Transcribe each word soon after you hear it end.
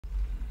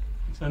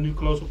Ik sta nu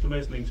close op de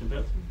meest linkse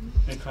Bert.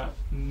 En ik ga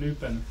nu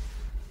pennen.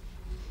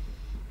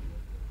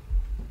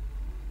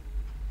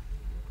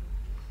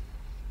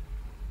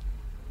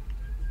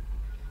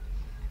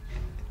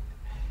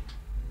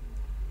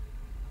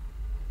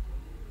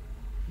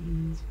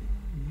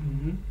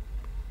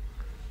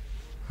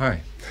 Hi.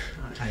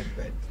 Hi,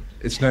 Bert.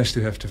 It's nice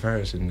to have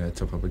Tavares in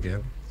TopPop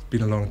again. It's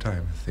been a long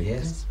time, I think.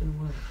 Yes, it's been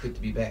a while. Good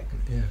to be back.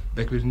 Yeah,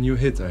 back with a new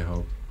hit, I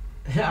hope.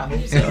 Yeah, I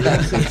hope so.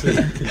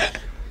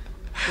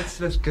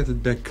 Let's get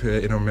it back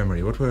in our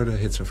memory. What were the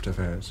hits of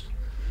Tavares?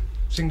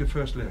 Sing the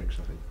first lyrics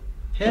of it.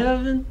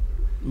 Heaven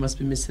must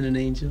be missing an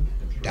angel.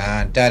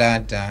 Da da da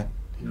da.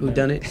 Who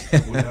done it?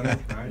 Who done it,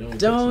 right?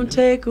 Don't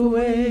take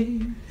away.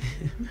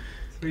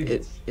 Three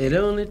hits. It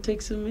only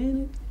takes a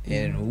minute.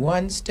 And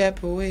one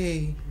step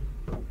away.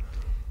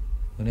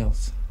 What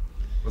else?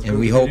 What's And going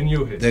we to be hope the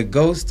new hit? the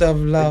ghost of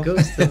love. The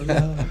ghost of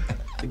love.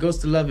 The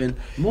ghost of loving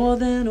more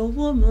than a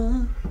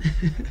woman.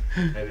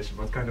 Hey, listen,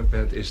 what kind of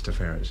band is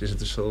Tavares? Is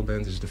it a soul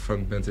band? Is it a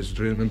funk band? Is it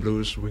rhythm and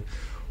blues?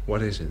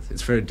 What is it?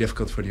 It's very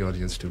difficult for the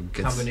audience to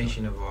get...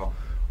 Combination of all.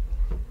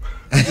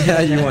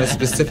 Yeah, you want it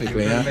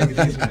specifically, huh? Make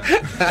it easy now.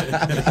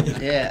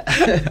 Yeah.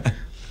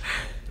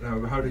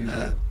 Now, how do you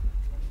do it?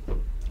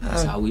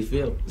 That's how we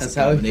feel. It's That's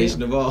a how we combination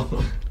feel. of all.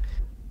 Ik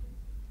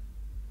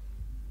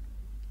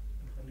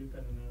ga nu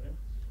pennen naar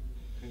rechts.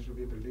 En zo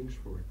weer de links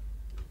voor.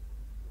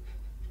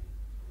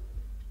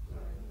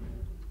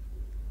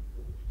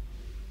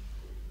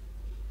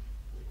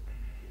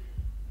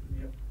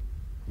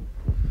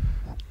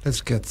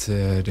 Let's get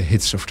the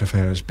hits of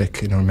Tavares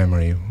back in our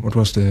memory. What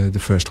was the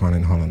first one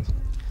in Holland?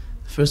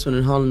 The first one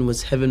in Holland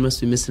was Heaven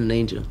Must Be Missing an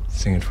Angel.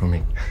 Sing it for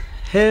me.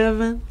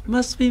 Heaven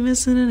must be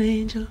missing an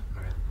angel.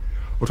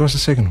 What was the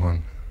second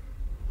one?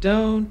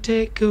 Don't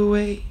take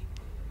away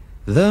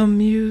the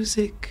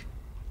music.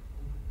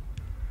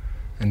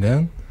 And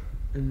then?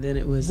 And then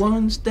it was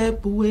One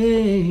step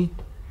away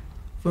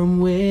from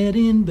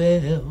wedding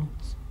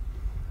bells.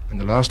 And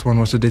the last one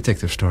was the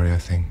detective story, I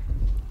think.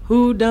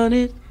 Who done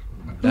it?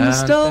 Who Dun,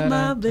 stole dun,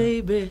 my dun,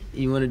 baby?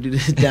 You want to do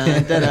this?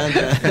 Dun, dun, dun,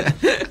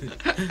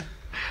 dun.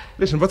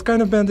 Listen, what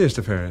kind of band is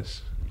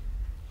Tavares?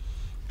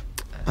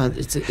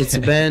 It's a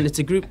band. It's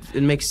a group.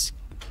 It makes,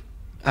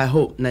 I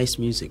hope, nice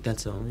music.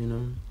 That's all. You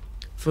know,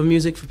 for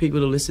music for people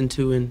to listen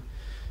to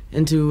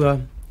and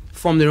to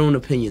form their own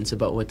opinions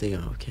about what they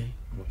are. Okay.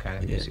 What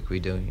kind of music we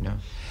do, you know?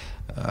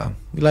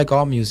 We like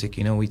all music,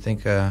 you know. We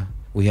think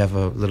we have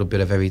a little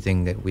bit of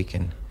everything that we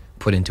can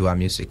put into our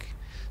music.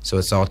 So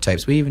it's all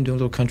types. We even do a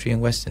little country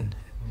and western.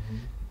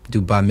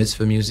 Do bar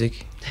mitzvah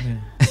music.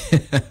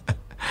 Yeah.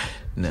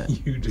 No.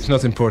 It's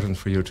not important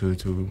for you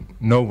to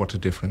know what the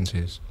difference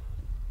is.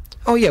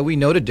 Oh yeah, we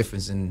know the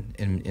difference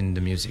in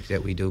the music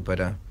that we do, but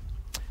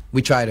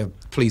we try to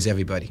please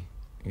everybody,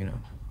 you know.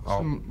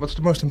 What's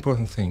the most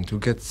important thing? To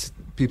get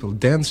people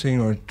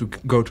dancing or to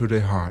go to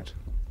their heart?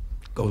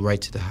 Go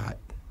right to the heart.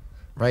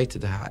 Right to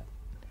the heart.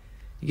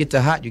 You get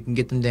the heart, you can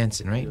get them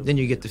dancing, right? Then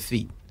you get the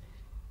feet.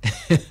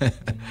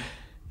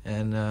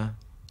 And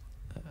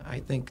I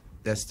think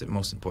that's the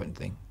most important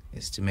thing,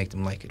 is to make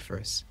them like it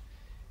first.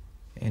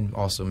 And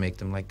also make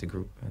them like the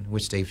group,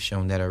 which they've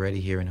shown that already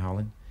here in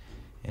Holland.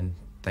 And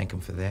thank them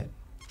for that.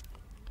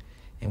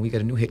 And we got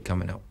a new hit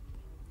coming out.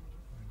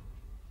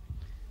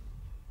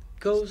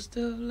 Ghost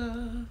of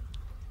Love.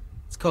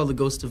 It's called The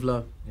Ghost of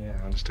Love. Yeah,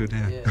 I understood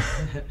that.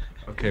 Yeah.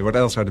 Okay, what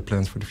else are the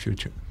plans for the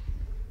future?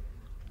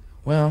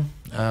 Well,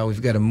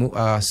 we've got a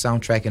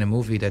soundtrack in a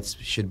movie that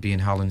should be in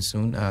Holland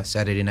soon,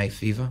 Saturday Night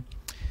Fever.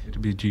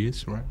 It'll be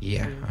BeeGees, right?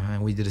 Yeah,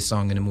 we did a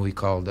song in a movie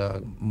called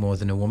More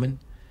Than a Woman.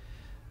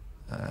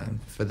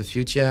 For the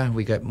future,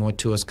 we got more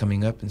tours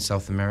coming up in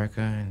South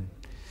America and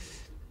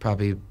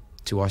probably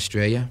to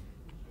Australia.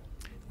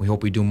 We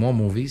hope we do more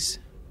movies,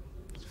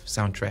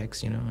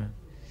 soundtracks, you know.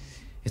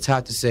 It's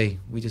hard to say.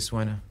 We just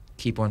want to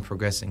keep on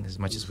progressing as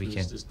much as we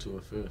can. This tour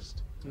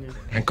first. Yeah.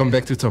 And come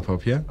back to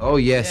TopPop, yeah? Oh,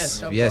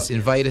 yes, Yeah, yes. TopPop.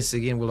 Invite us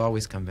again. We'll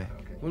always come back.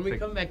 Okay. When we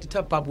come back to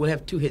TopPop, we'll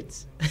have 2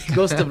 hits.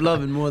 Ghost of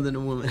Love and More Than a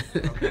Woman.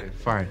 Okay,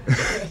 fine.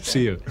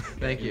 See you.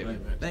 Thank you.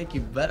 Thank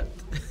you, Bert.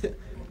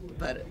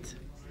 Bert.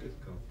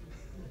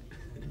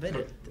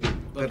 Bert.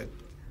 But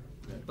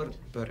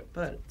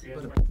Bert.